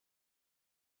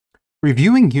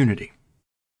Reviewing Unity.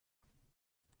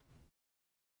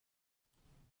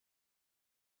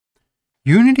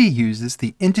 Unity uses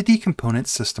the entity component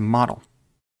system model.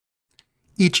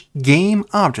 Each game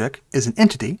object is an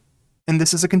entity, and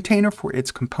this is a container for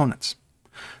its components.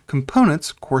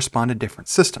 Components correspond to different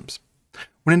systems.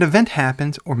 When an event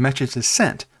happens or message is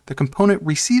sent, the component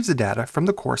receives the data from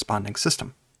the corresponding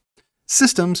system.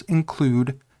 Systems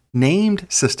include named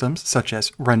systems such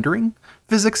as rendering,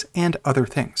 physics, and other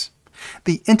things.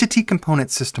 The entity component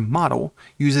system model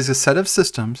uses a set of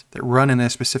systems that run in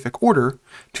a specific order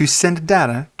to send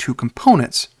data to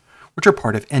components, which are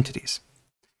part of entities.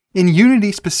 In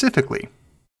Unity specifically,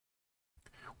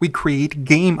 we create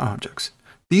game objects.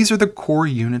 These are the core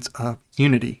units of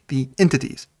Unity, the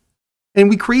entities. And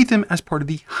we create them as part of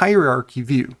the hierarchy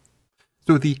view.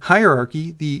 So the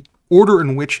hierarchy, the order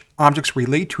in which objects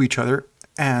relate to each other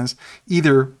as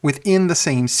either within the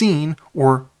same scene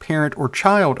or parent or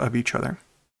child of each other.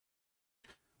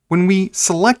 When we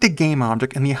select a game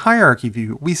object in the hierarchy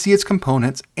view, we see its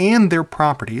components and their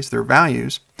properties, their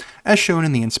values, as shown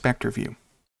in the inspector view.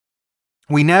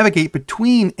 We navigate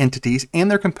between entities and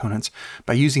their components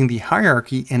by using the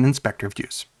hierarchy and inspector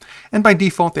views. And by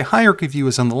default, the hierarchy view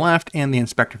is on the left and the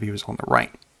inspector view is on the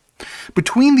right.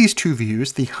 Between these two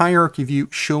views, the hierarchy view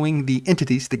showing the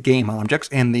entities, the game objects,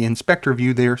 and the inspector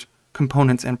view, their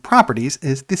components and properties,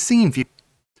 is the scene view.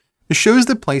 It shows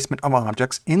the placement of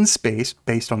objects in space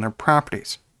based on their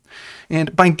properties.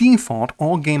 And by default,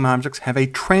 all game objects have a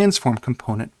transform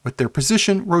component with their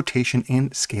position, rotation,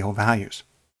 and scale values.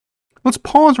 Let's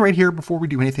pause right here before we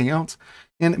do anything else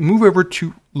and move over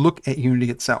to look at Unity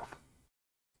itself.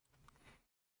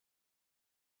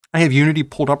 I have Unity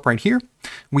pulled up right here.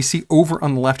 We see over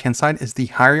on the left-hand side is the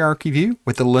hierarchy view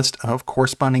with the list of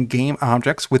corresponding game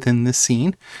objects within this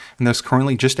scene, and there's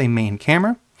currently just a main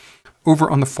camera. Over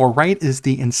on the far right is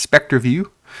the inspector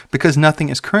view. Because nothing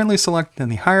is currently selected in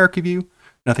the hierarchy view,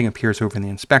 nothing appears over in the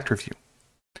inspector view.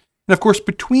 And of course,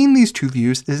 between these two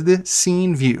views is the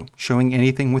scene view, showing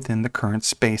anything within the current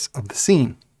space of the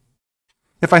scene.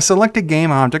 If I select a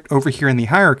game object over here in the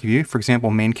hierarchy view, for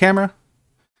example, main camera,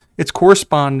 its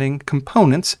corresponding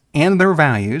components and their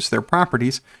values, their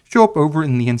properties, show up over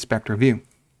in the inspector view.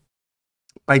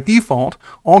 By default,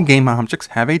 all game objects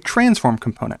have a transform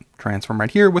component, transform right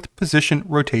here with position,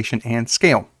 rotation, and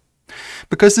scale.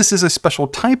 Because this is a special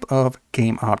type of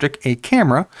game object, a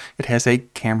camera, it has a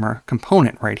camera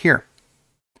component right here.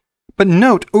 But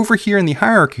note, over here in the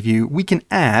hierarchy view, we can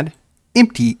add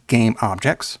empty game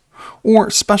objects or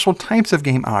special types of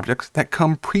game objects that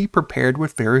come pre-prepared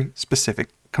with very specific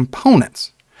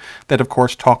components that of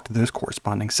course talk to those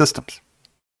corresponding systems.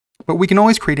 But we can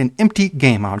always create an empty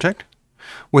game object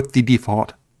with the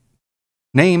default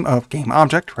name of game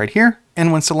object right here,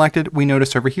 and when selected we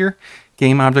notice over here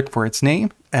game object for its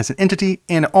name as an entity,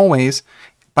 and always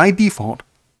by default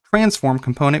transform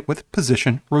component with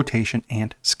position, rotation,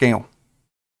 and scale.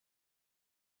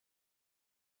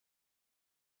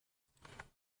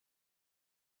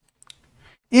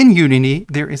 In Unity,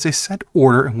 there is a set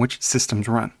order in which systems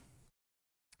run.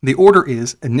 The order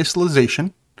is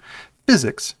initialization,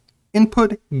 physics,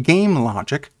 input, game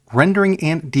logic, rendering,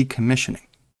 and decommissioning.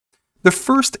 The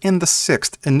first and the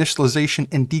sixth, initialization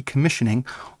and decommissioning,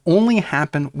 only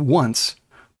happen once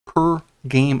per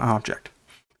game object.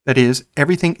 That is,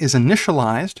 everything is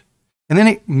initialized, and then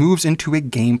it moves into a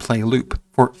gameplay loop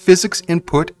for physics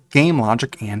input, game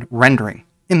logic, and rendering,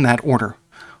 in that order,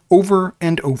 over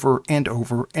and over and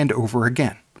over and over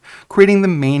again, creating the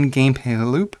main gameplay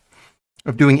loop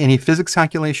of doing any physics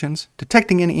calculations,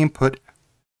 detecting any input,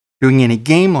 doing any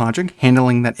game logic,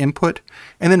 handling that input,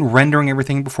 and then rendering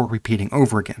everything before repeating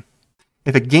over again.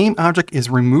 If a game object is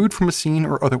removed from a scene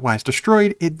or otherwise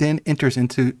destroyed, it then enters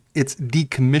into its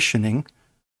decommissioning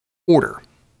order.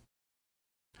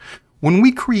 When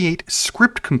we create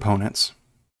script components,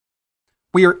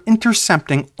 we are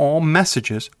intercepting all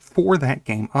messages for that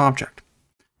game object.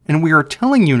 And we are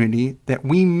telling Unity that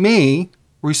we may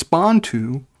respond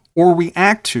to or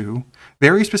react to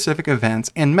very specific events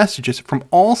and messages from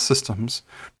all systems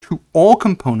to all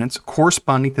components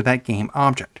corresponding to that game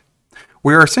object.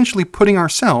 We are essentially putting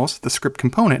ourselves, the script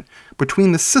component,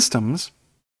 between the systems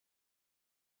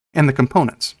and the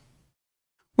components,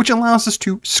 which allows us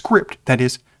to script, that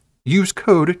is, use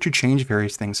code to change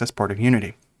various things as part of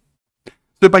Unity.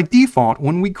 So by default,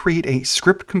 when we create a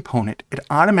script component, it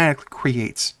automatically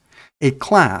creates a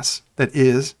class that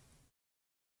is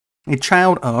a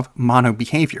child of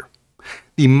monoBehavior.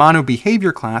 The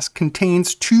monoBehavior class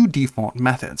contains two default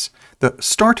methods, the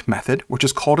start method, which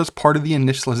is called as part of the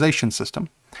initialization system,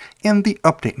 and the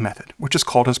update method, which is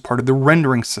called as part of the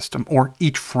rendering system, or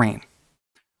each frame.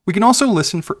 We can also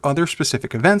listen for other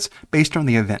specific events based on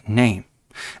the event name.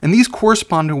 And these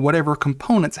correspond to whatever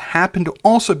components happen to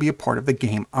also be a part of the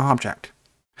game object.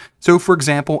 So for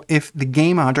example, if the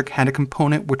game object had a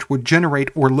component which would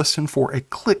generate or listen for a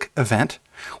click event,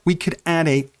 we could add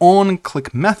a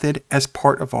onClick method as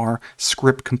part of our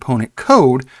script component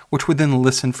code, which would then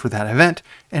listen for that event,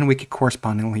 and we could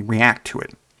correspondingly react to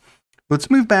it. Let's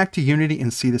move back to Unity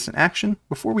and see this in action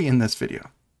before we end this video.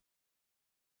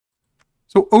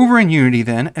 So over in Unity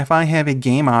then, if I have a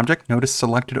game object, notice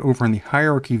selected over in the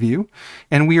hierarchy view,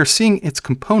 and we are seeing its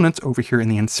components over here in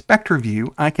the inspector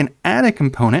view, I can add a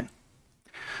component,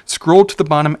 scroll to the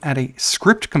bottom, add a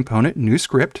script component, new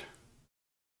script.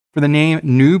 For the name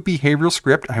new behavioral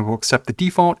script, I will accept the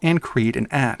default and create an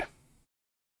add.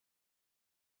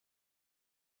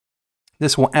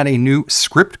 This will add a new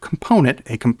script component,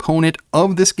 a component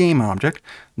of this game object,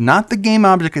 not the game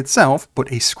object itself,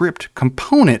 but a script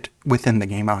component within the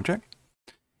game object.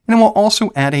 And it will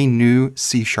also add a new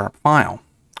C# file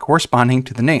corresponding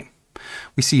to the name.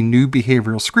 We see new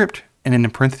behavioral script, and then in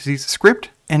parentheses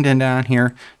script, and then down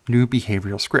here, new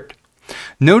behavioral script.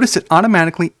 Notice it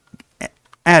automatically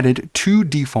added two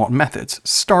default methods,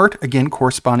 start, again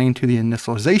corresponding to the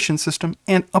initialization system,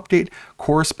 and update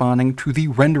corresponding to the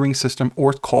rendering system,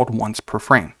 or it's called once per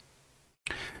frame.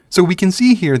 So we can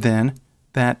see here then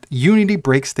that Unity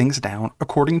breaks things down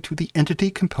according to the entity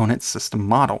component system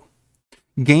model.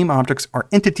 Game objects are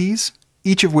entities,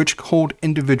 each of which hold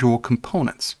individual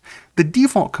components. The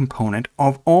default component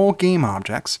of all game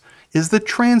objects is the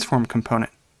transform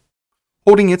component,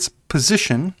 holding its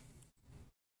position,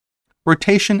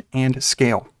 rotation, and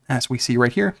scale, as we see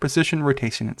right here, position,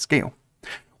 rotation, and scale.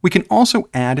 We can also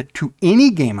add to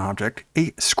any game object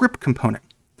a script component.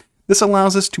 This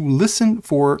allows us to listen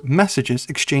for messages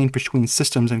exchanged between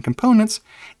systems and components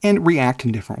and react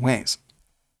in different ways.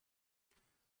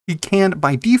 We can,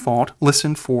 by default,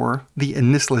 listen for the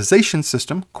initialization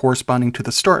system corresponding to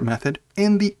the start method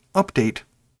and the update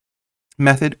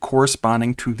method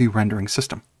corresponding to the rendering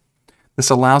system. This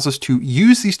allows us to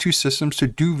use these two systems to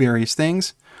do various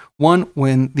things. One,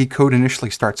 when the code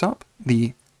initially starts up,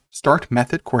 the start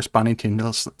method corresponding to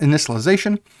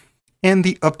initialization, and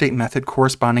the update method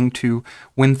corresponding to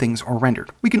when things are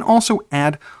rendered. We can also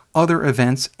add other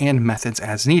events and methods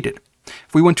as needed.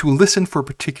 If we want to listen for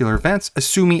particular events,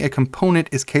 assuming a component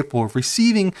is capable of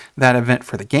receiving that event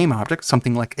for the game object,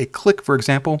 something like a click, for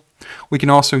example, we can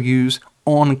also use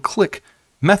onClick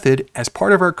method as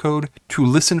part of our code to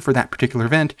listen for that particular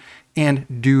event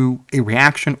and do a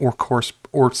reaction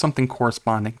or something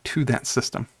corresponding to that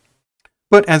system.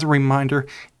 But as a reminder,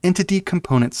 entity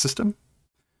component system,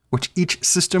 which each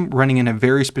system running in a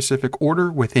very specific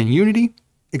order within Unity,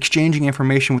 exchanging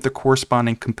information with the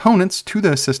corresponding components to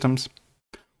those systems,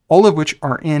 all of which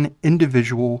are in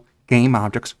individual game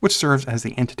objects, which serves as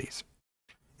the entities.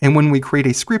 And when we create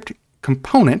a script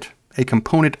component, a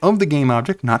component of the game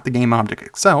object, not the game object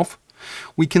itself,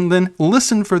 we can then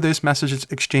listen for those messages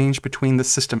exchanged between the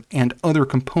system and other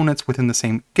components within the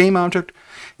same game object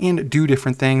and do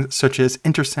different things such as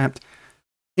intercept,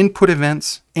 input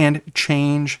events, and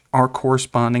change our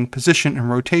corresponding position and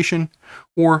rotation,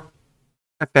 or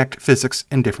affect physics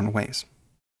in different ways.